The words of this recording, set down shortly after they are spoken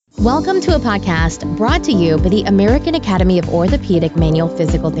Welcome to a podcast brought to you by the American Academy of Orthopedic Manual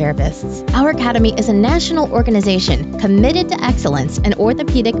Physical Therapists. Our academy is a national organization committed to excellence in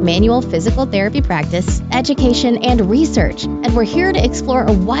orthopedic manual physical therapy practice, education, and research, and we're here to explore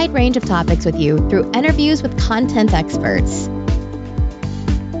a wide range of topics with you through interviews with content experts.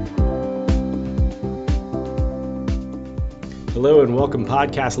 Hello and welcome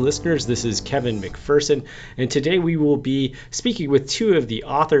podcast listeners. This is Kevin McPherson, and today we will be speaking with two of the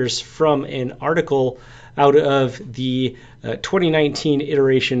authors from an article out of the 2019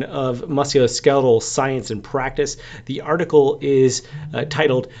 iteration of Musculoskeletal Science and Practice. The article is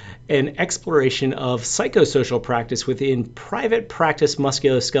titled An Exploration of Psychosocial Practice Within Private Practice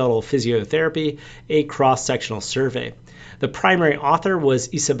Musculoskeletal Physiotherapy, a Cross-Sectional Survey. The primary author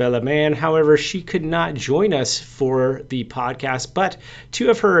was Isabella Mann. However, she could not join us for the podcast, but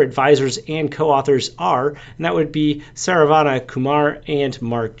two of her advisors and co-authors are, and that would be Saravana Kumar and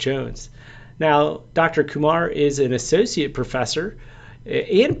Mark Jones. Now, Dr. Kumar is an associate professor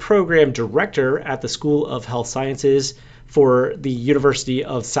and program director at the School of Health Sciences for the University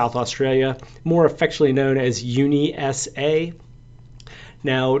of South Australia, more affectionately known as UniSA.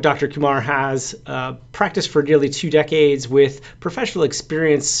 Now, Dr. Kumar has practiced for nearly 2 decades with professional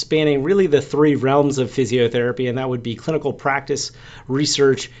experience spanning really the 3 realms of physiotherapy, and that would be clinical practice,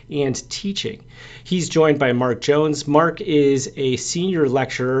 research, and teaching. He's joined by Mark Jones. Mark is a senior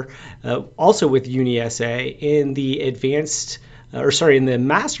lecturer, also with UniSA, in the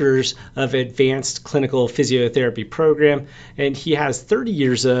Masters of Advanced Clinical Physiotherapy program, and he has 30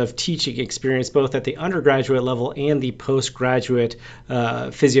 years of teaching experience both at the undergraduate level and the postgraduate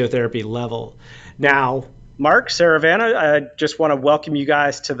physiotherapy level. Now, Mark, Saravana, I just want to welcome you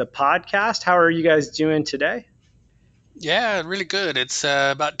guys to the podcast. How are you guys doing today? Yeah, really good. It's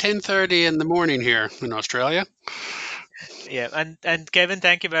about 10:30 in the morning here in Australia. Yeah, and Kevin,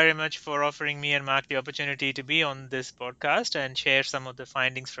 thank you very much for offering me and Mark the opportunity to be on this podcast and share some of the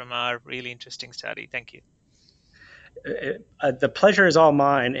findings from our really interesting study. Thank you. The pleasure is all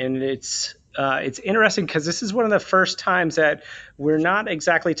mine, and it's interesting because this is one of the first times that we're not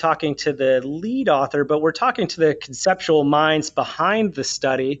exactly talking to the lead author, but we're talking to the conceptual minds behind the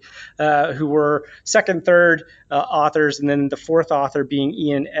study, who were second, third authors, and then the fourth author being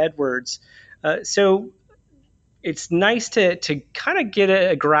Ian Edwards. So it's nice to kind of get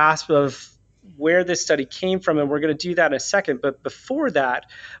a grasp of where this study came from, and we're going to do that in a second. But before that,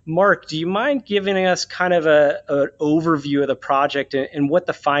 Mark, do you mind giving us kind of an overview of the project and what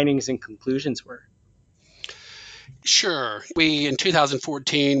the findings and conclusions were? Sure. In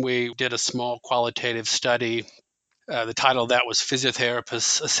 2014, we did a small qualitative study. The title of that was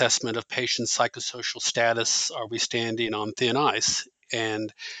Physiotherapists' Assessment of Patients' Psychosocial Status, Are We Standing on Thin Ice?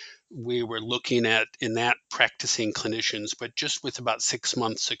 And we were looking at, in that, practicing clinicians, but just with about 6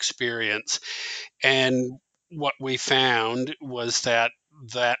 months experience. And what we found was that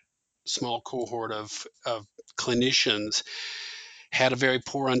small cohort of clinicians had a very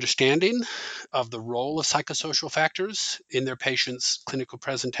poor understanding of the role of psychosocial factors in their patients' clinical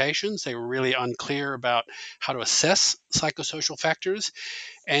presentations. They were really unclear about how to assess psychosocial factors.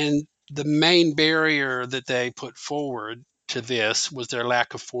 And the main barrier that they put forward to this was their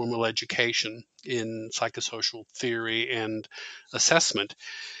lack of formal education in psychosocial theory and assessment.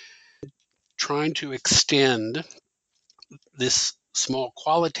 Trying to extend this small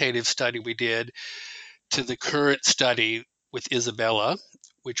qualitative study we did to the current study with Isabella,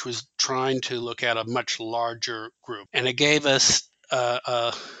 which was trying to look at a much larger group. And it gave us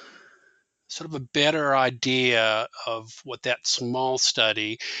a sort of a better idea of what that small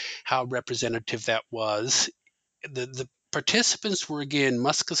study, how representative that was. The participants were, again,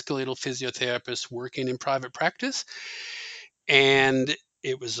 musculoskeletal physiotherapists working in private practice. And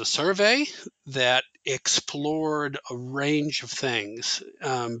it was a survey that explored a range of things.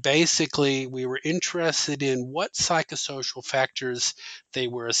 Basically, we were interested in what psychosocial factors they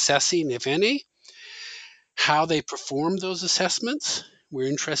were assessing, if any, how they performed those assessments. We're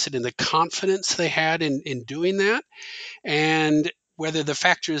interested in the confidence they had in doing that, and whether the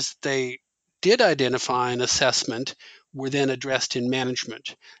factors they did identify in assessment were then addressed in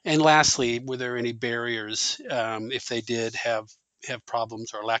management. And lastly, were there any barriers if they did have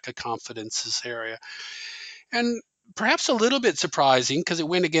problems or lack of confidence in this area? And perhaps a little bit surprising, because it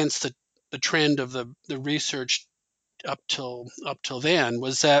went against the trend of the research up till then,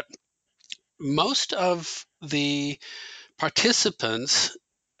 was that most of the participants,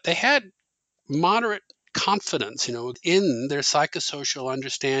 they had moderate confidence, in their psychosocial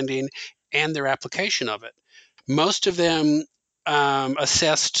understanding and their application of it. Most of them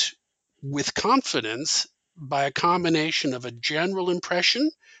assessed with confidence, by a combination of a general impression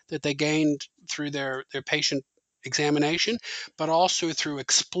that they gained through their patient examination, but also through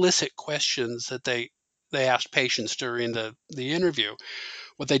explicit questions that they asked patients during the interview.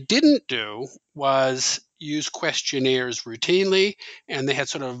 What they didn't do was use questionnaires routinely, and they had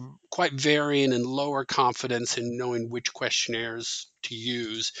sort of quite varying and lower confidence in knowing which questionnaires to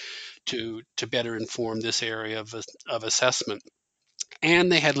use to better inform this area of assessment.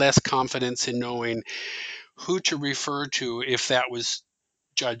 And they had less confidence in knowing who to refer to if that was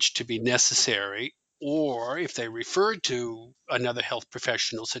judged to be necessary, or if they referred to another health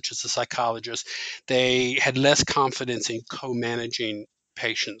professional, such as a psychologist, they had less confidence in co managing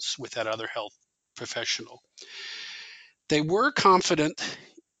patients with that other health professional. They were confident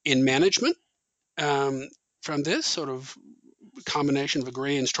in management from this sort of combination of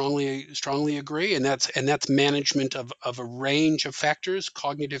agree and strongly agree, and that's management of a range of factors: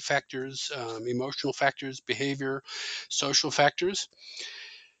 cognitive factors, emotional factors, behavior, social factors.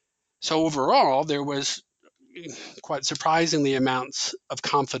 So overall, there was quite surprisingly amounts of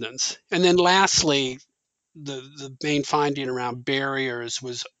confidence. And then lastly, the main finding around barriers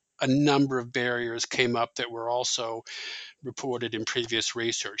was a number of barriers came up that were also reported in previous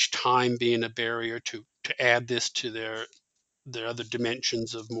research. Time being a barrier to add this to their other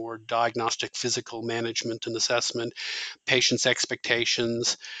dimensions of more diagnostic physical management and assessment, patients'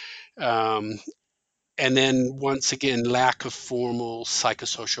 expectations, um, and then once again, lack of formal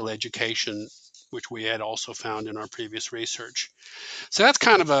psychosocial education, which we had also found in our previous research. So that's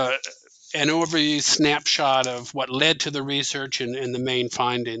kind of an overview snapshot of what led to the research and the main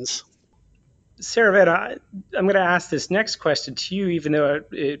findings. Saravana, I'm going to ask this next question to you, even though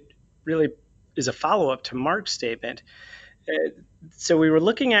it really is a follow-up to Mark's statement. So we were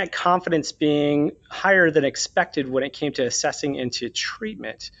looking at confidence being higher than expected when it came to assessing into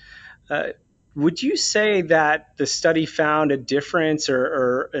treatment. Would you say that the study found a difference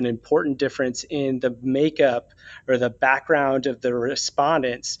or an important difference in the makeup or the background of the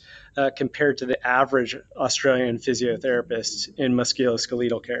respondents compared to the average Australian physiotherapist in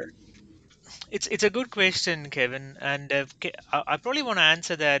musculoskeletal care? It's a good question, Kevin, and I probably want to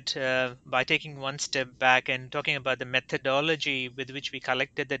answer that by taking one step back and talking about the methodology with which we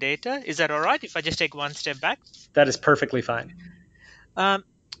collected the data. Is that all right if I just take one step back? That is perfectly fine. Um,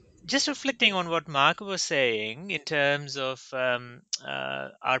 just reflecting on what Mark was saying in terms of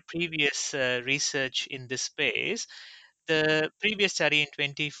our previous research in this space, the previous study in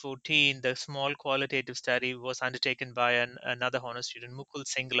 2014, the small qualitative study, was undertaken by another honor student, Mukul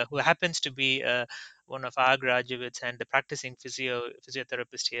Singla, who happens to be one of our graduates and a practicing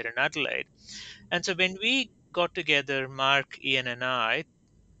physiotherapist here in Adelaide. And so when we got together, Mark, Ian, and I,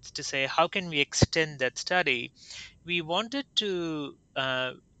 to say how can we extend that study, we wanted to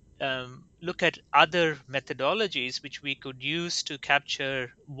look at other methodologies which we could use to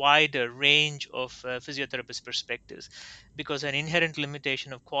capture wider range of physiotherapist perspectives, because an inherent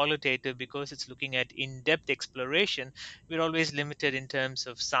limitation of qualitative, because it's looking at in-depth exploration, we're always limited in terms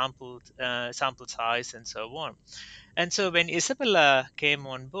of sample size and so on. And so when Isabella came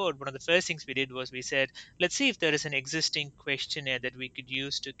on board, one of the first things we did was we said, let's see if there is an existing questionnaire that we could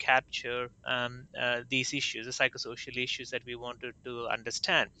use to capture these issues, the psychosocial issues that we wanted to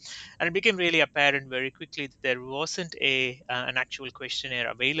understand. And it became really apparent very quickly that there wasn't an actual questionnaire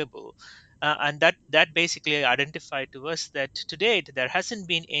available. And that basically identified to us that to date there hasn't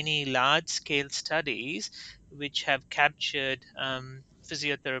been any large scale studies which have captured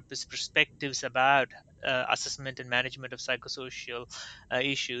physiotherapist perspectives about assessment and management of psychosocial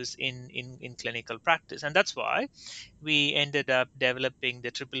issues in clinical practice. And that's why we ended up developing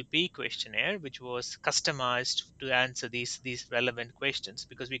the Triple P questionnaire, which was customized to answer these relevant questions,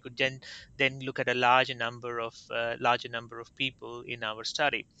 because we could then look at a larger number of people in our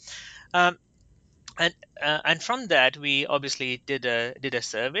study. Um, and from that we obviously did a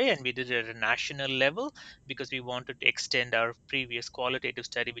survey, and we did it at a national level because we wanted to extend our previous qualitative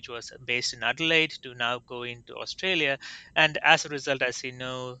study, which was based in Adelaide, to now go into Australia. And as a result, as you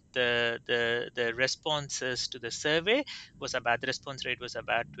know, the responses to the survey was about the response rate was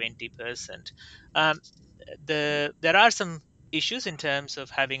about 20%. um, there are some issues in terms of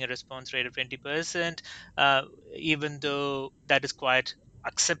having a response rate of 20%, even though that is quite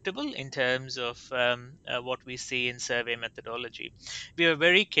acceptable in terms of what we see in survey methodology. We are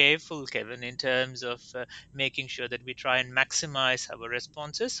very careful, Kevin, in terms of making sure that we try and maximize our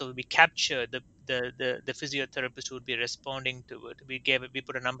responses, so we capture the physiotherapist who would be responding to it. We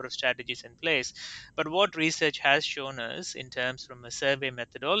put a number of strategies in place, but what research has shown us in terms from a survey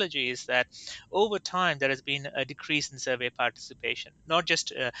methodology is that over time there has been a decrease in survey participation. Not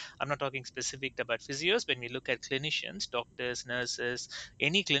just I'm not talking specific about physios. When we look at clinicians, doctors, nurses,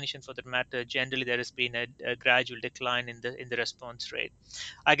 any clinician for that matter, generally there has been a gradual decline in the response rate.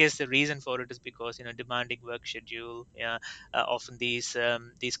 I guess the reason for it is because demanding work schedule. Often these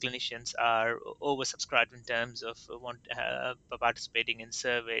clinicians are oversubscribed in terms of participating in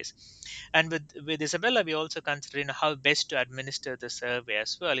surveys. And with Isabella, we also consider how best to administer the survey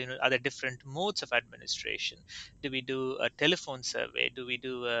as well. Are there different modes of administration? Do we do a telephone survey? Do we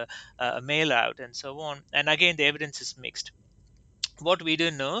do a mail out and so on? And again, the evidence is mixed. What we do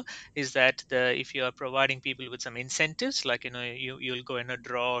know is that if you are providing people with some incentives, like you'll go in a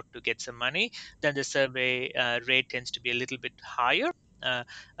draw to get some money, then the survey rate tends to be a little bit higher,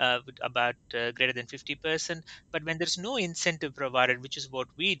 with about greater than 50%. But when there's no incentive provided, which is what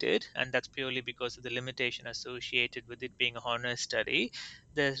we did, and that's purely because of the limitation associated with it being a honor study,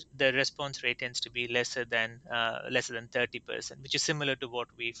 the response rate tends to be lesser than 30%, which is similar to what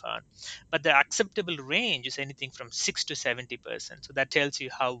we found. But the acceptable range is anything from 6 to 70%. So that tells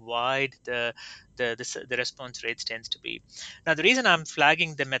you how wide the response rates tends to be. Now, the reason I'm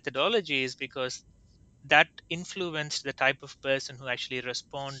flagging the methodology is because that influenced the type of person who actually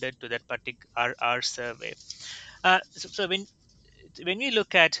responded to that particular our survey. So when we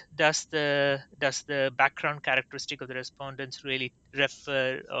look at does the background characteristic of the respondents really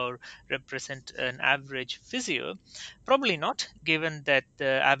refer or represent an average physio, probably not, given that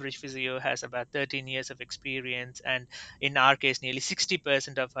the average physio has about 13 years of experience, and in our case nearly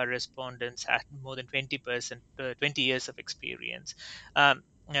 60% of our respondents had more than 20 years of experience.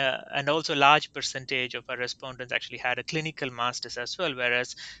 And also a large percentage of our respondents actually had a clinical master's as well,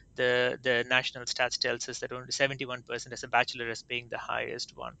 whereas the national stats tells us that only 71% has a bachelor as being the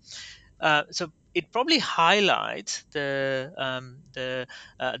highest one. So it probably highlights the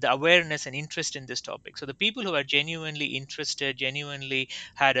awareness and interest in this topic. So the people who are genuinely interested, genuinely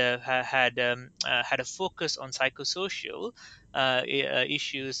had a focus on psychosocial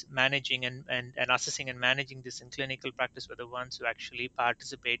issues, managing and assessing and managing this in clinical practice, were the ones who actually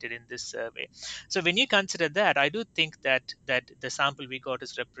participated in this survey. So when you consider that, I do think that the sample we got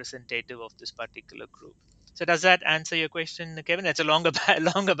is representative of this particular group. So does that answer your question, Kevin? That's a long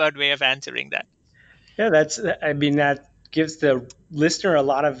about way of answering that. Yeah, that gives the listener a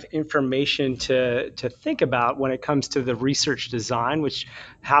lot of information to think about when it comes to the research design, which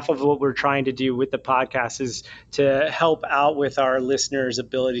half of what we're trying to do with the podcast is to help out with our listeners'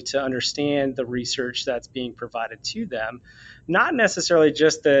 ability to understand the research that's being provided to them. Not necessarily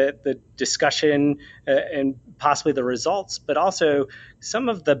just the discussion and possibly the results, but also some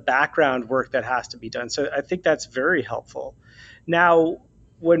of the background work that has to be done. So I think that's very helpful. Now,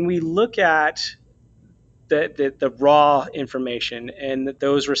 when we look at the raw information and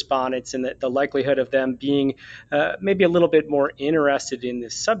those respondents and the likelihood of them being maybe a little bit more interested in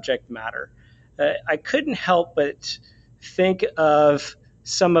this subject matter, I couldn't help but think of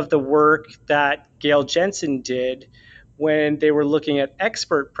some of the work that Gail Jensen did when they were looking at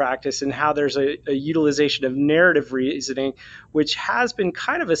expert practice and how there's a utilization of narrative reasoning, which has been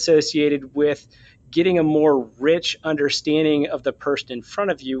kind of associated with getting a more rich understanding of the person in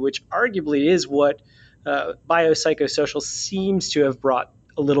front of you, which arguably is what biopsychosocial seems to have brought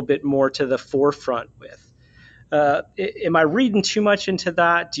a little bit more to the forefront with. Am I reading too much into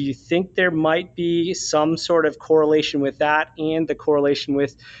that? Do you think there might be some sort of correlation with that and the correlation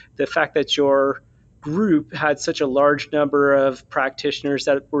with the fact that your group had such a large number of practitioners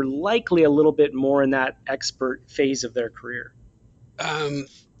that were likely a little bit more in that expert phase of their career?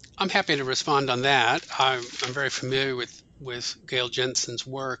 I'm happy to respond on that. I'm very familiar with Gail Jensen's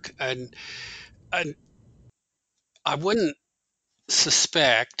work, and I wouldn't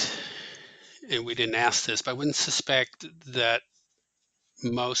suspect, and we didn't ask this, but I wouldn't suspect that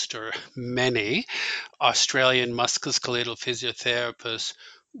most or many Australian musculoskeletal physiotherapists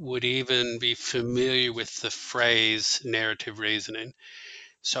would even be familiar with the phrase narrative reasoning.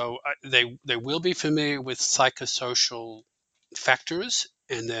 So they will be familiar with psychosocial factors,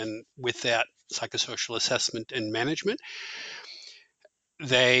 and then with that psychosocial assessment and management.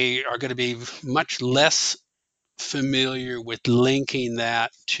 They are going to be much less familiar with linking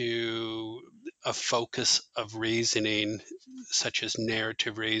that to a focus of reasoning, such as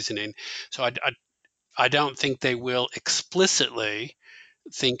narrative reasoning. So I don't think they will explicitly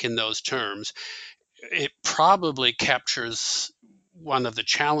think in those terms. It probably captures one of the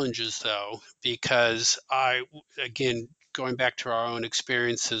challenges, though, because again, going back to our own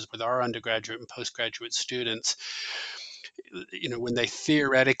experiences with our undergraduate and postgraduate students, when they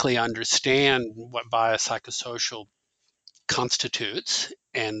theoretically understand what biopsychosocial constitutes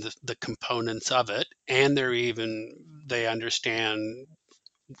and the components of it, and they understand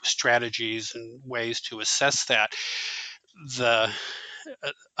strategies and ways to assess that. The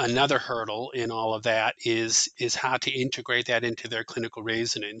Another hurdle in all of that is how to integrate that into their clinical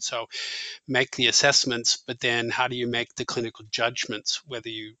reasoning. So make the assessments, but then how do you make the clinical judgments whether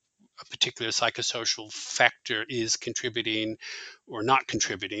a particular psychosocial factor is contributing or not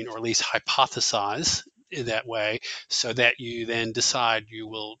contributing, or at least hypothesize in that way, so that you then decide you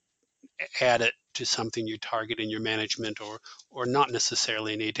will add it to something you target in your management, or not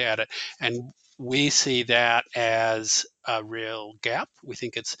necessarily need to add it. And we see that as a real gap. We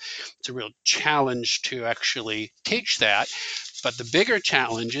think it's a real challenge to actually teach that. But the bigger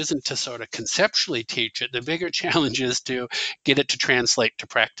challenge isn't to sort of conceptually teach it. The bigger challenge is to get it to translate to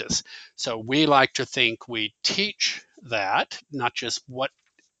practice. So we like to think we teach that, not just what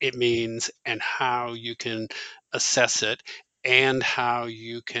it means and how you can assess it and how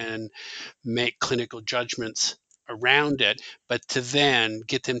you can make clinical judgments around it, but to then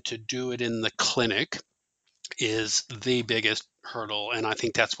get them to do it in the clinic is the biggest hurdle. And I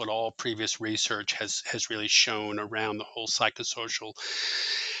think that's what all previous research has really shown around the whole psychosocial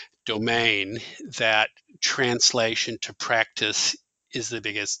domain, that translation to practice is the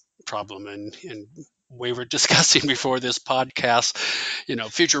biggest problem. And we were discussing before this podcast,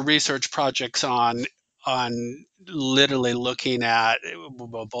 future research projects on literally looking at,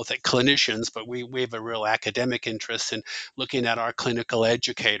 well, both at clinicians, but we have a real academic interest in looking at our clinical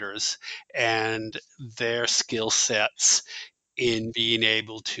educators and their skill sets in being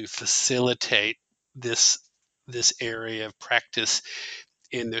able to facilitate this area of practice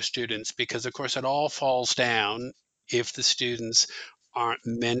in their students, because of course it all falls down if the students aren't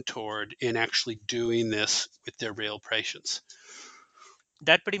mentored in actually doing this with their real patients.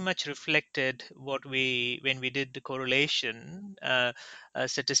 That pretty much reflected when we did the correlation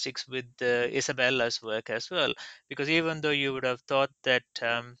statistics with Isabella's work as well, because even though you would have thought that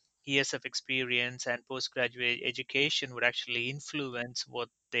years of experience and postgraduate education would actually influence what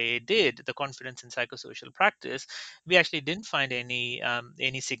they did, the confidence in psychosocial practice, we actually didn't find any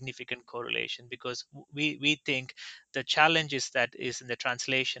significant correlation, because we think the challenge is in the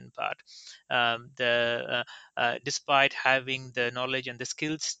translation part. The Despite having the knowledge and the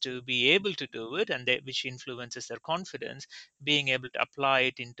skills to be able to do it, which influences their confidence, being able to apply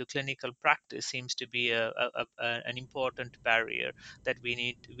it into clinical practice seems to be an important barrier that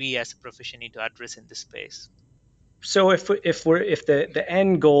we as a profession need to address in this space. So if the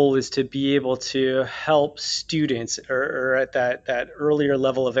end goal is to be able to help students, or at that earlier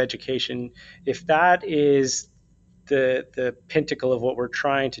level of education, if that is the pinnacle of what we're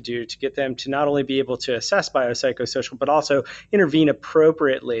trying to do, to get them to not only be able to assess biopsychosocial but also intervene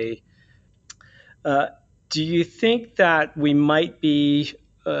appropriately, do you think that we might be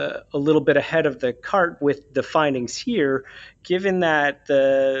a little bit ahead of the cart with the findings here, given that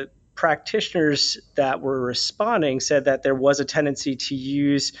the practitioners that were responding said that there was a tendency to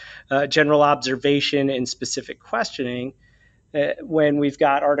use general observation and specific questioning, when we've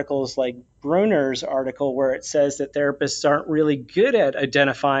got articles like Bruner's article where it says that therapists aren't really good at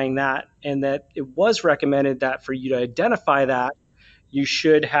identifying that, and that it was recommended that for you to identify that, you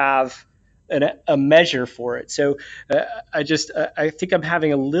should have a measure for it. So I think I'm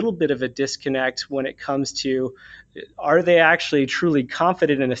having a little bit of a disconnect when it comes to, are they actually truly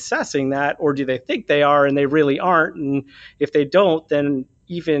confident in assessing that, or do they think they are and they really aren't? And if they don't, then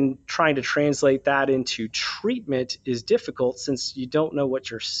even trying to translate that into treatment is difficult, since you don't know what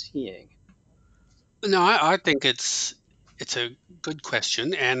you're seeing. No, I think it's a good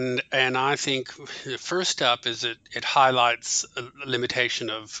question, and I think the first up is it highlights a limitation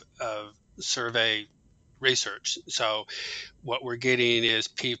of survey research. So what we're getting is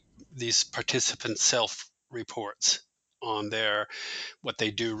these participant self-reports on what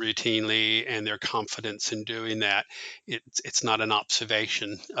they do routinely and their confidence in doing that. It's not an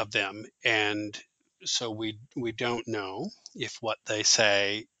observation of them, and so we don't know if what they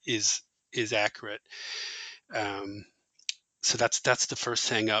say is accurate. So that's the first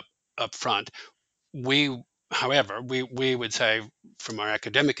thing up front. However, we would say from our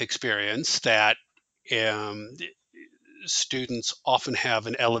academic experience that students often have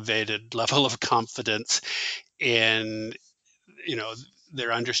an elevated level of confidence in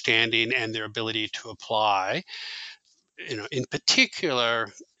their understanding and their ability to apply. In particular,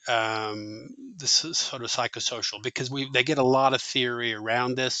 this is sort of psychosocial, because they get a lot of theory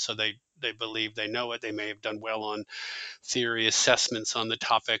around this, so they They believe they know it. They may have done well on theory assessments on the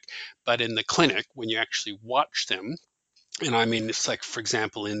topic, but in the clinic, when you actually watch them, and I mean, it's like, for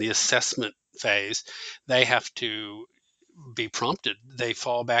example, in the assessment phase, they have to be prompted. They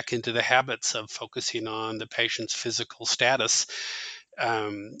fall back into the habits of focusing on the patient's physical status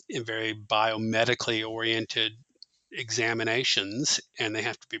in very biomedically oriented examinations, and they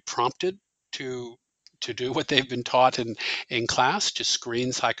have to be prompted to do what they've been taught in class, to screen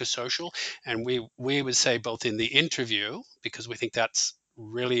psychosocial. And we would say, both in the interview, because we think that's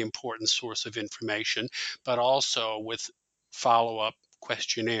really important source of information, but also with follow-up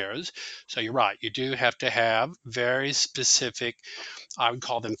questionnaires. So you're right, you do have to have very specific, I would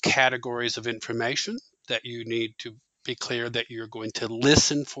call them categories of information, that you need to be clear that you're going to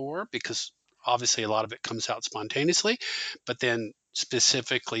listen for, because obviously a lot of it comes out spontaneously, but then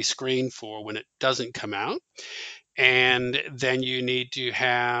specifically screen for when it doesn't come out. And then you need to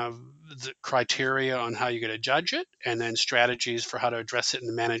have the criteria on how you're going to judge it, and then strategies for how to address it in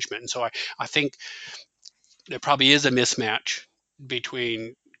the management. And so I think there probably is a mismatch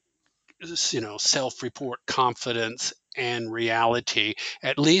between, self-report confidence and reality.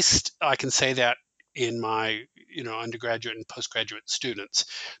 At least I can say that in my, undergraduate and postgraduate students.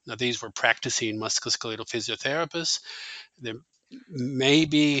 Now, these were practicing musculoskeletal physiotherapists. There may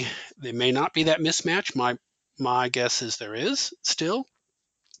not be that mismatch. My guess is there is still,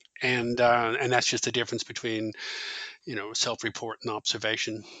 and that's just the difference between, self-report and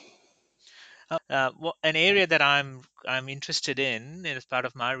observation. An area that I'm interested in as part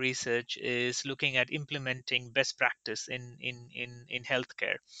of my research is looking at implementing best practice in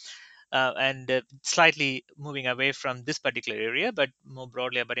healthcare. And slightly moving away from this particular area, but more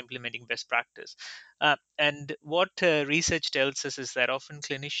broadly about implementing best practice. And what research tells us is that often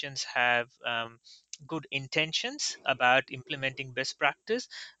clinicians have good intentions about implementing best practice,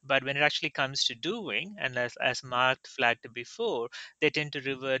 but when it actually comes to doing, and as Mark flagged before, they tend to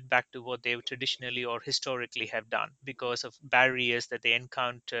revert back to what they traditionally or historically have done because of barriers that they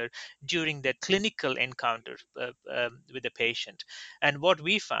encounter during their clinical encounter with the patient. And what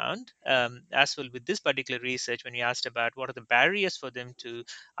we found, as well with this particular research, when we asked about what are the barriers for them to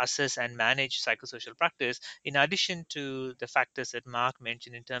assess and manage psychosocial practice, in addition to the factors that Mark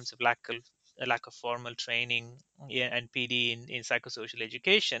mentioned in terms of lack of formal training, and PD in psychosocial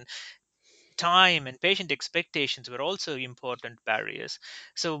education, time and patient expectations were also important barriers.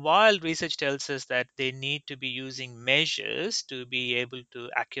 So while research tells us that they need to be using measures to be able to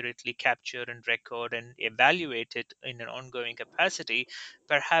accurately capture and record and evaluate it in an ongoing capacity,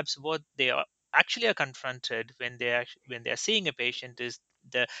 perhaps what they are actually are confronted when they are seeing a patient is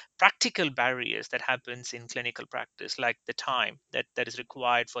the practical barriers that happens in clinical practice, like the time that is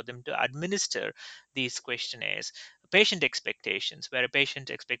required for them to administer these questionnaires, patient expectations, where a patient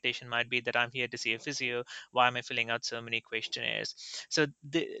expectation might be that I'm here to see a physio, why am I filling out so many questionnaires? So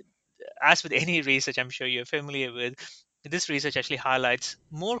as with any research I'm sure you're familiar with, this research actually highlights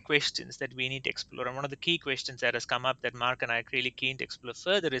more questions that we need to explore. And one of the key questions that has come up that Mark and I are really keen to explore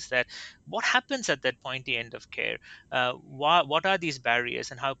further is that what happens at that pointy end of care? What are these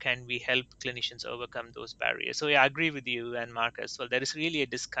barriers, and how can we help clinicians overcome those barriers? So yeah, I agree with you and Mark as well. There is really a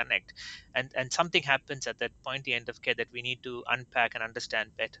disconnect, and something happens at that pointy end of care that we need to unpack and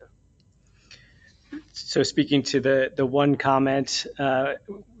understand better. So speaking to the one comment,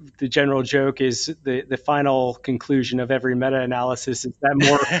 the general joke is the final conclusion of every meta-analysis is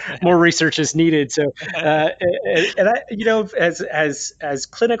that more research is needed. So and I, as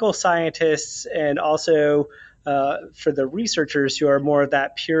clinical scientists, and also for the researchers who are more of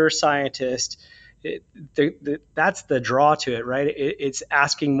that pure scientist, that's the draw to it, right? It's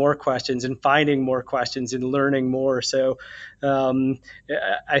asking more questions and finding more questions and learning more. So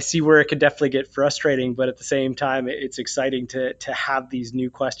I see where it could definitely get frustrating, but at the same time, it's exciting to have these new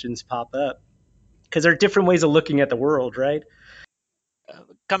questions pop up, because there are different ways of looking at the world, right?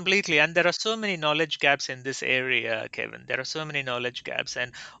 Completely. And there are so many knowledge gaps in this area, Kevin. There are so many knowledge gaps,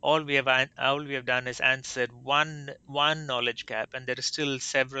 and all we have done is answered one knowledge gap, and there is still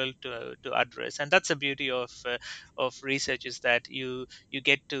several to address. And that's the beauty of research, is that you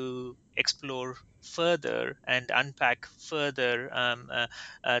get to explore further and unpack further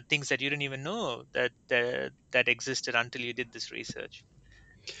things that you didn't even know that existed until you did this research.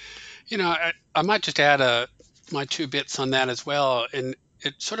 I might just add my two bits on that as well, and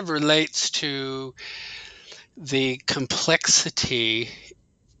it sort of relates to the complexity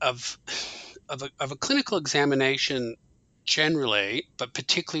of of a clinical examination generally, but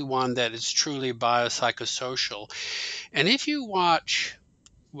particularly one that is truly biopsychosocial. And if you watch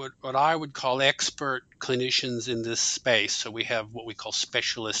what I would call expert clinicians in this space. So we have what we call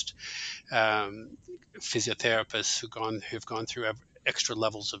specialist physiotherapists who've gone through extra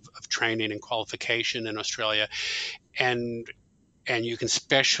levels of training and qualification in Australia, and you can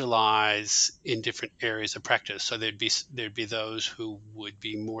specialize in different areas of practice. So there'd be those who would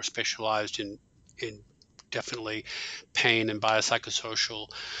be more specialized in definitely pain and biopsychosocial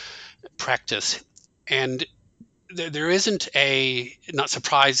practice. And there isn't not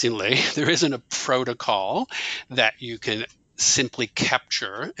surprisingly, there isn't a protocol that you can simply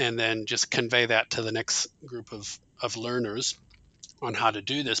capture and then just convey that to the next group of learners on how to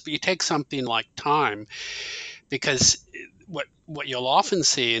do this. But you take something like time, because what you'll often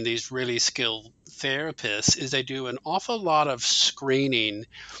see in these really skilled therapists is they do an awful lot of screening,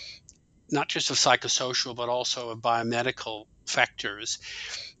 not just of psychosocial, but also of biomedical factors.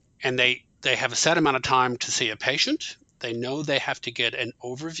 And they have a set amount of time to see a patient. They know they have to get an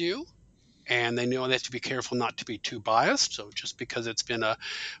overview, and they know they have to be careful not to be too biased. So just because it's been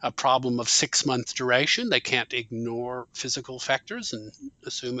a problem of 6 months duration, they can't ignore physical factors and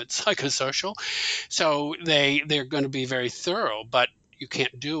assume it's psychosocial. So they're going to be very thorough, but you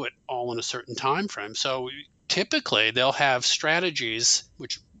can't do it all in a certain time frame. So typically they'll have strategies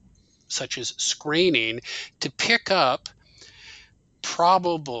such as screening to pick up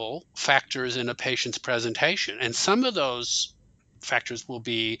probable factors in a patient's presentation. And some of those factors will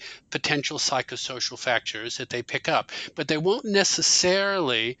be potential psychosocial factors that they pick up, but they won't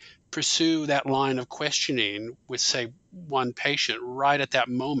necessarily pursue that line of questioning with, say, one patient right at that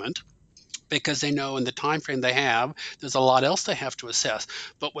moment, because they know in the time frame they have, there's a lot else they have to assess.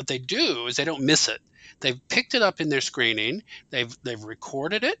 But what they do is they don't miss it. They've picked it up in their screening. They've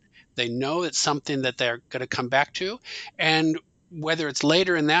recorded it. They know it's something that they're going to come back to. And whether it's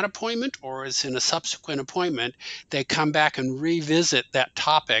later in that appointment or it's in a subsequent appointment, they come back and revisit that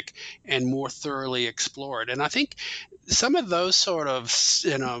topic and more thoroughly explore it. And I think some of those sort of,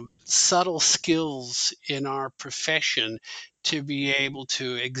 subtle skills in our profession to be able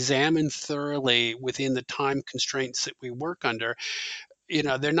to examine thoroughly within the time constraints that we work under,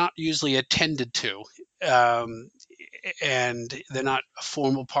 they're not usually attended to. And they're not a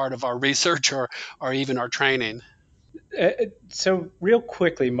formal part of our research or even our training. So real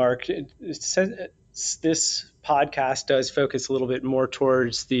quickly, Mark, this podcast does focus a little bit more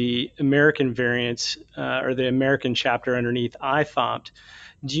towards the American variant or the American chapter underneath IFOMT.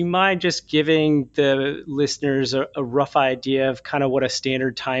 Do you mind just giving the listeners a rough idea of kind of what a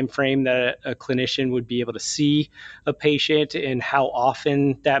standard time frame that a clinician would be able to see a patient and how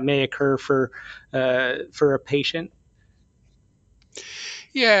often that may occur for a patient?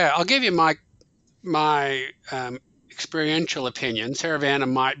 Yeah, I'll give you my experiential opinion. Saravana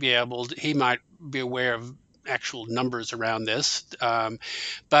might he might be aware of actual numbers around this,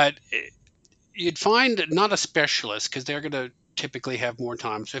 but you'd find not a specialist, because they're going to typically have more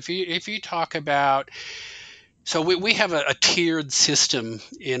time. So if you talk about, so we have a tiered system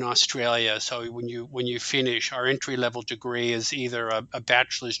in Australia. So when you finish, our entry level degree is either a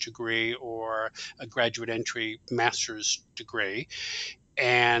bachelor's degree or a graduate entry master's degree,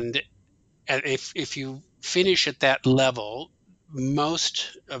 and if you finish at that level,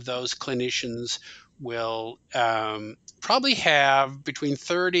 most of those clinicians will probably have between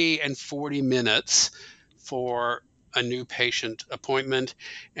 30 and 40 minutes for a new patient appointment,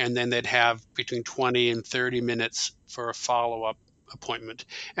 and then they'd have between 20 and 30 minutes for a follow-up appointment.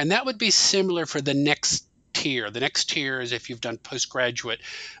 And that would be similar for the next tier. The next tier is if you've done postgraduate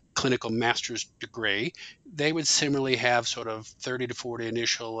clinical master's degree. They would similarly have sort of 30 to 40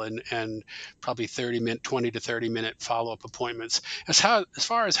 initial and probably 20 to 30 minute follow-up appointments. As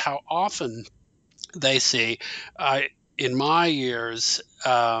far as how often they see, in my years,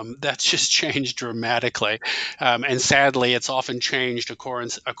 that's just changed dramatically. And sadly, it's often changed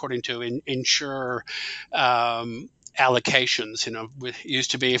according to insurer allocations. It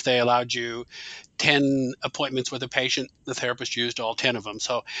used to be if they allowed you 10 appointments with a patient, the therapist used all 10 of them.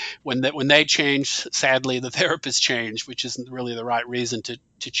 So when they changed, sadly, the therapist changed, which isn't really the right reason to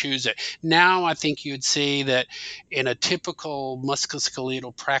choose it. Now, I think you'd see that in a typical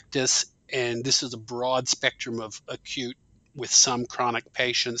musculoskeletal practice, and this is a broad spectrum of acute with some chronic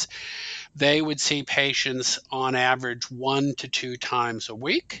patients, they would see patients on average 1 to 2 times a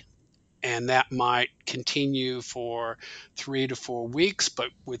week. And that might continue for 3 to 4 weeks, but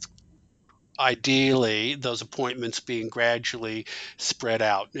with ideally those appointments being gradually spread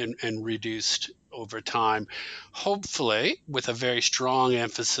out and reduced over time, hopefully with a very strong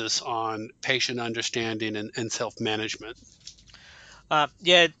emphasis on patient understanding and self-management.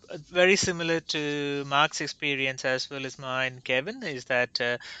 Yeah, very similar to Mark's experience as well as mine, Kevin, is that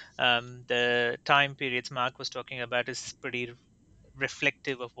the time periods Mark was talking about is pretty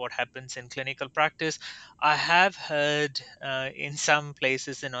reflective of what happens in clinical practice. I have heard in some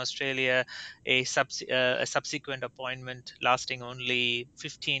places in Australia a subsequent appointment lasting only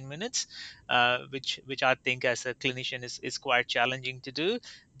 15 minutes, which I think as a clinician is quite challenging to do.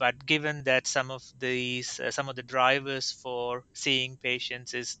 But given that some of the drivers for seeing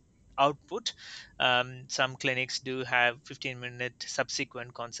patients is output, some clinics do have 15-minute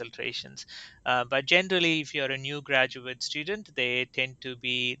subsequent consultations, but generally, if you're a new graduate student, they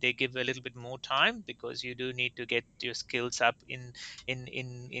give a little bit more time because you do need to get your skills up in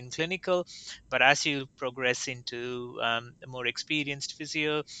clinical. But as you progress into a more experienced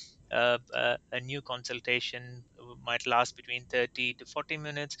physio, a new consultation might last between 30 to 40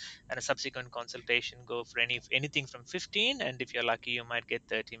 minutes, and a subsequent consultation go for anything from 15, and if you're lucky, you might get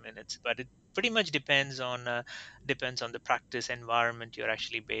 30 minutes. But it pretty much depends on the practice environment you're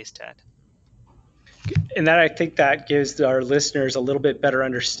actually based at. And that, I think, that gives our listeners a little bit better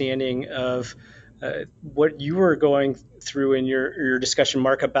understanding of what you were going through in your discussion,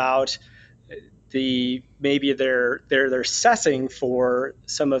 Mark, about the maybe they're assessing for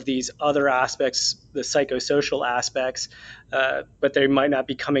some of these other aspects, the psychosocial aspects, but they might not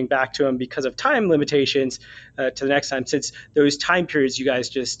be coming back to them because of time limitations to the next time. Since those time periods you guys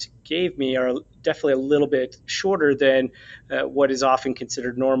just gave me are definitely a little bit shorter than what is often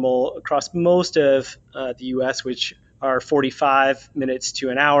considered normal across most of the U.S., which are 45 minutes to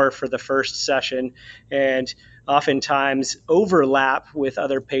an hour for the first session, and oftentimes overlap with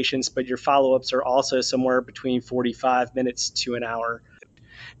other patients, but your follow-ups are also somewhere between 45 minutes to an hour.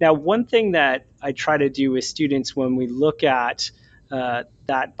 Now, one thing that I try to do with students when we look at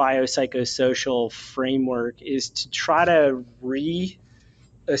that biopsychosocial framework is to try to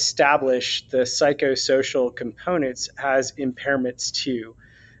re-establish the psychosocial components as impairments too.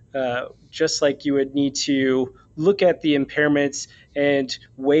 Just like you would need to look at the impairments and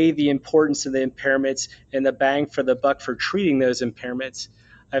weigh the importance of the impairments and the bang for the buck for treating those impairments.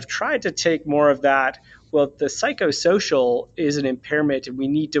 I've tried to take more of that. Well, the psychosocial is an impairment, and we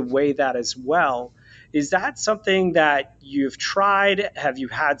need to weigh that as well. Is that something that you've tried? Have you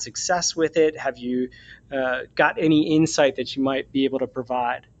had success with it? Have you got any insight that you might be able to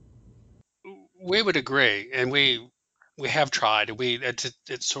provide? We would agree, and we have tried. It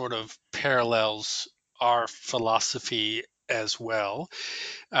sort of parallels our philosophy as well.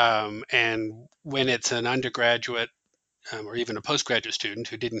 And when it's an undergraduate or even a postgraduate student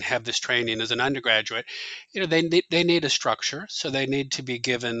who didn't have this training as an undergraduate, they need a structure. So they need to be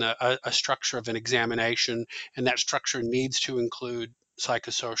given a structure of an examination, and that structure needs to include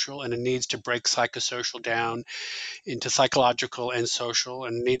psychosocial, and it needs to break psychosocial down into psychological and social,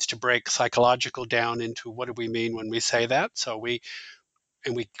 and needs to break psychological down into what do we mean when we say that. So we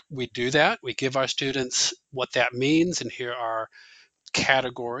do that. We give our students what that means, and here are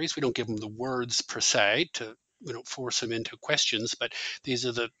categories. We don't give them the words per se to, we don't force them into questions, but these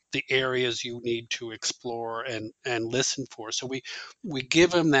are the areas you need to explore and listen for. So we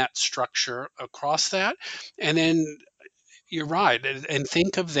give them that structure across that, and then you're right, and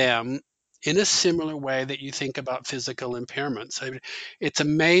think of them in a similar way that you think about physical impairments. I mean, it's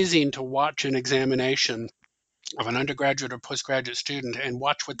amazing to watch an examination of an undergraduate or postgraduate student and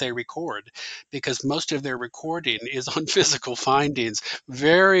watch what they record, because most of their recording is on physical findings,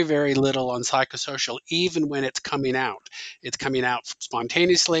 very, very little on psychosocial, even when it's coming out. It's coming out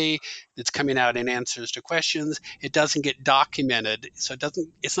spontaneously, it's coming out in answers to questions. It doesn't get documented, so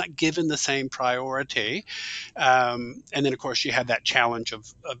it's not given the same priority. And then, of course, you have that challenge of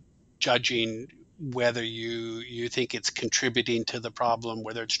judging whether you think it's contributing to the problem,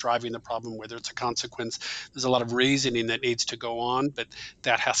 whether it's driving the problem, whether it's a consequence. There's a lot of reasoning that needs to go on, but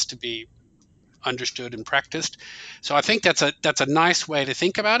that has to be understood and practiced. So I think that's a nice way to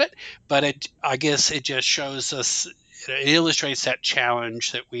think about it, but I guess it just shows us, it illustrates that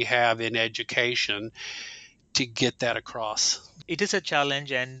challenge that we have in education to get that across. It is a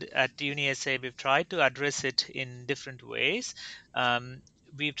challenge, and at UniSA, we've tried to address it in different ways. Um,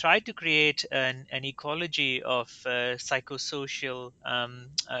 we've tried to create an ecology of psychosocial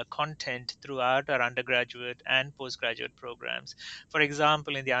content throughout our undergraduate and postgraduate programs. For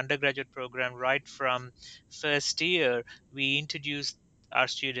example, in the undergraduate program, right from first year, we introduced our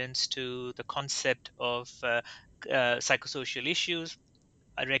students to the concept of psychosocial issues,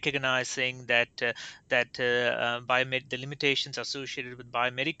 recognizing that the limitations associated with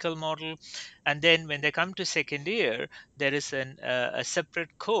biomedical model. And then when they come to second year, there is a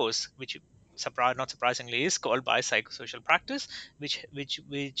separate course which not surprisingly, is called biopsychosocial practice,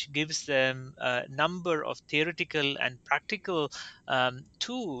 which gives them a number of theoretical and practical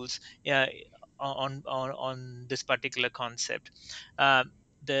tools on this particular concept. Um,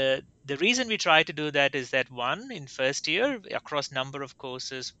 the reason we try to do that is that, one, in first year across number of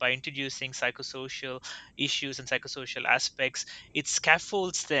courses, by introducing psychosocial issues and psychosocial aspects, it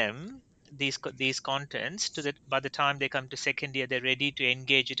scaffolds them, these contents, to that by the time they come to second year, they're ready to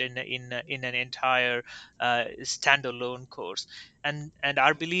engage it in an entire standalone course. And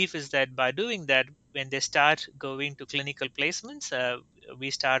our belief is that by doing that, when they start going to clinical placements,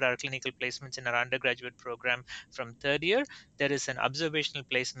 we start our clinical placements in our undergraduate program from third year. There is an observational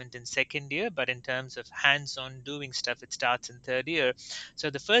placement in second year, but in terms of hands-on doing stuff, it starts in third year. So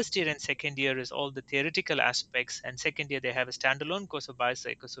the first year and second year is all the theoretical aspects, and second year they have a standalone course of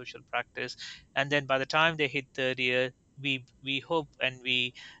biopsychosocial practice. And then by the time they hit third year, we hope and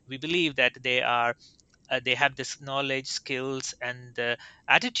we believe that they have this knowledge, skills, and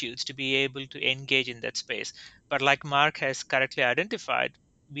attitudes to be able to engage in that space. But like Mark has correctly identified,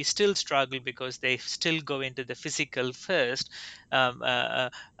 we still struggle because they still go into the physical first, um, uh,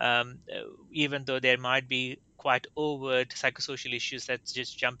 even though there might be quite overt psychosocial issues that's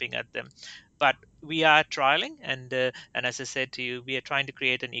just jumping at them. But we are trialing, and as I said to you, we are trying to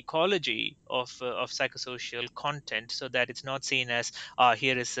create an ecology of psychosocial content, so that it's not seen as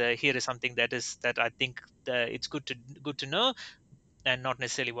here is something that I think it's good to know, and not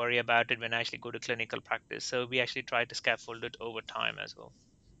necessarily worry about it when I actually go to clinical practice. So we actually try to scaffold it over time as well.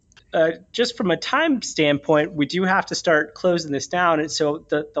 Just from a time standpoint, we do have to start closing this down. And so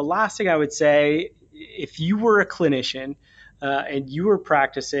the last thing I would say, if you were a clinician and you were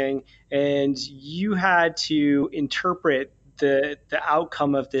practicing and you had to interpret the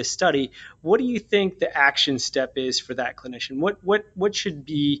outcome of this study, what do you think the action step is for that clinician? What should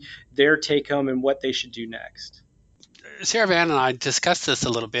be their take home and what they should do next? Saravan and I discussed this a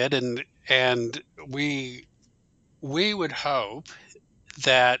little bit, and we would hope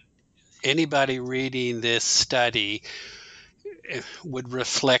that anybody reading this study would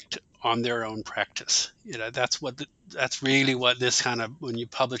reflect on their own practice. That's really what this kind of, when you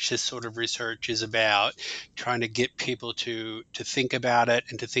publish this sort of research, is about, trying to get people to think about it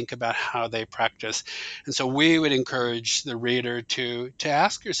and to think about how they practice. And so we would encourage the reader to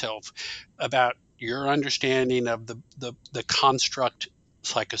ask yourself about your understanding of the construct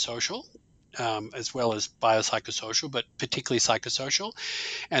psychosocial, as well as biopsychosocial, but particularly psychosocial.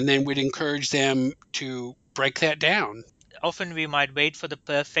 And then we'd encourage them to break that down. Often we might wait for the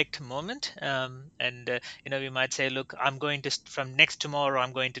perfect moment, and we might say, look, I'm going to from next tomorrow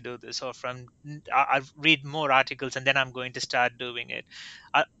I'm going to do this, or I'll read more articles and then I'm going to start doing it.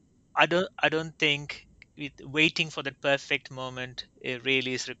 I don't think waiting for that perfect moment it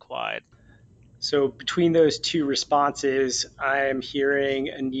really is required. So between those two responses, I'm hearing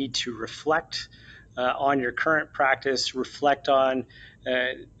a need to reflect on your current practice, reflect on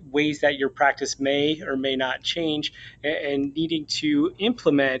ways that your practice may or may not change, and needing to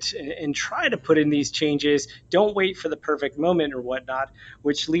implement and try to put in these changes. Don't wait for the perfect moment or whatnot,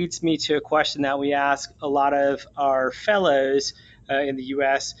 which leads me to a question that we ask a lot of our fellows in the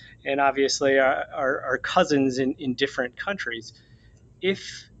US and obviously our cousins in different countries.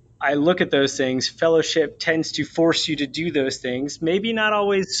 If I look at those things, fellowship tends to force you to do those things. Maybe not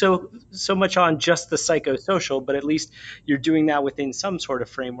always so much on just the psychosocial, but at least you're doing that within some sort of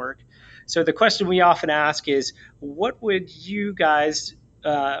framework. So the question we often ask is, what would you guys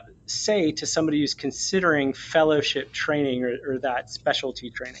say to somebody who's considering fellowship training or that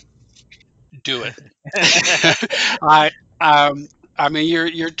specialty training? Do it. I mean,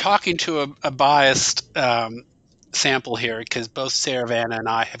 you're talking to a biased sample here, because both Saravanna and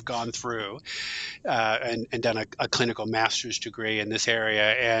I have gone through and done a clinical master's degree in this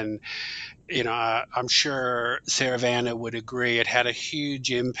area, and I'm sure Saravanna would agree it had a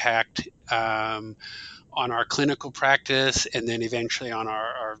huge impact on our clinical practice, and then eventually on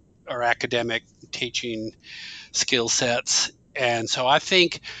our academic teaching skill sets. And so I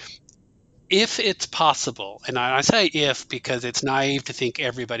think, if it's possible, and I say if because it's naive to think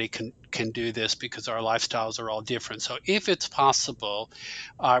everybody can do this, because our lifestyles are all different. So if it's possible,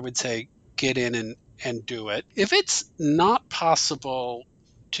 I would say get in and do it. If it's not possible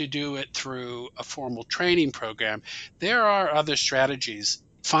to do it through a formal training program, there are other strategies.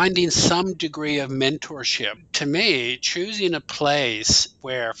 Finding some degree of mentorship. To me, choosing a place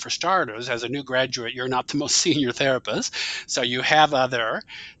where, for starters, as a new graduate, you're not the most senior therapist, so you have other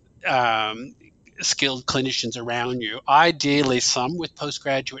skilled clinicians around you, ideally some with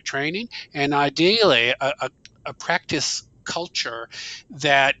postgraduate training, and ideally a practice culture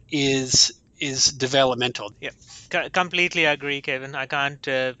that is is developmental. Yeah, completely agree, Kevin. I can't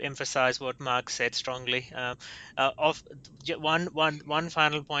emphasize what Mark said strongly. One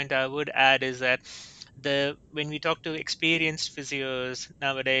final point I would add is that when we talk to experienced physios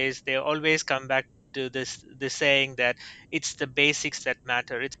nowadays, they always come back to this saying that it's the basics that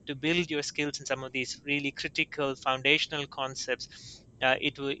matter. It's to build your skills in some of these really critical foundational concepts.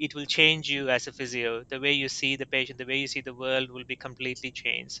 It will change you as a physio. The way you see the patient, the way you see the world will be completely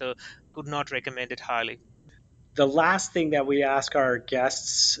changed. So could not recommend it highly. The last thing that we ask our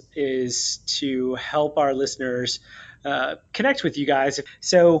guests is to help our listeners connect with you guys.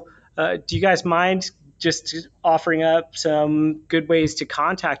 So, do you guys mind just offering up some good ways to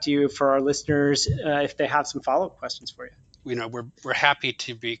contact you for our listeners if they have some follow-up questions for you? We're happy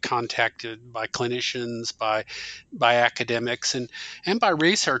to be contacted by clinicians, by academics, and by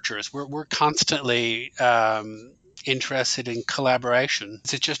researchers. We're constantly interested in collaboration.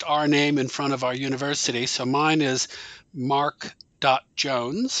 It's just our name in front of our university. So mine is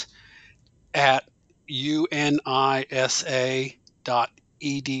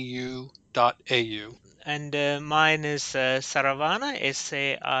mark.jones@unisa.edu.au. And mine is Saravana,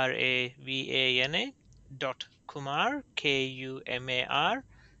 Saravana .kumar, KUMAR,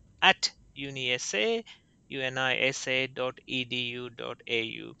 at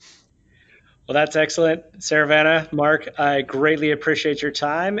unisa.edu.au. Well, that's excellent, Saravana. Mark, I greatly appreciate your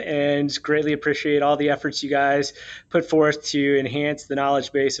time and greatly appreciate all the efforts you guys put forth to enhance the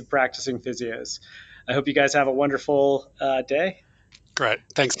knowledge base of practicing physios. I hope you guys have a wonderful day. Great.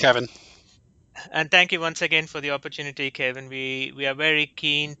 Thanks, Kevin. And thank you once again for the opportunity, Kevin. We are very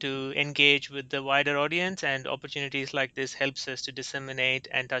keen to engage with the wider audience, and opportunities like this helps us to disseminate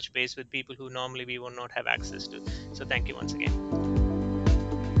and touch base with people who normally we will not have access to. So thank you once again.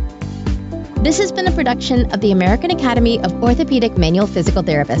 This has been a production of the American Academy of Orthopedic Manual Physical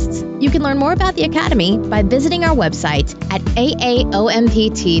Therapists. You can learn more about the Academy by visiting our website at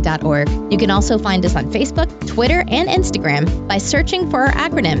aaompt.org. You can also find us on Facebook, Twitter, and Instagram by searching for our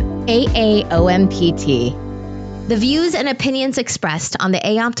acronym AAOMPT. The views and opinions expressed on the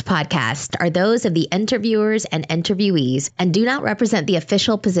AOMPT podcast are those of the interviewers and interviewees and do not represent the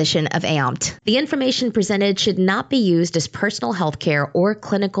official position of AOMPT. The information presented should not be used as personal health care or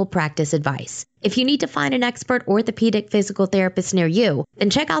clinical practice advice. If you need to find an expert orthopedic physical therapist near you, then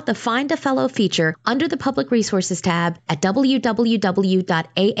check out the Find a Fellow feature under the Public Resources tab at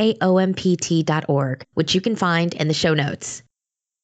www.aaompt.org, which you can find in the show notes.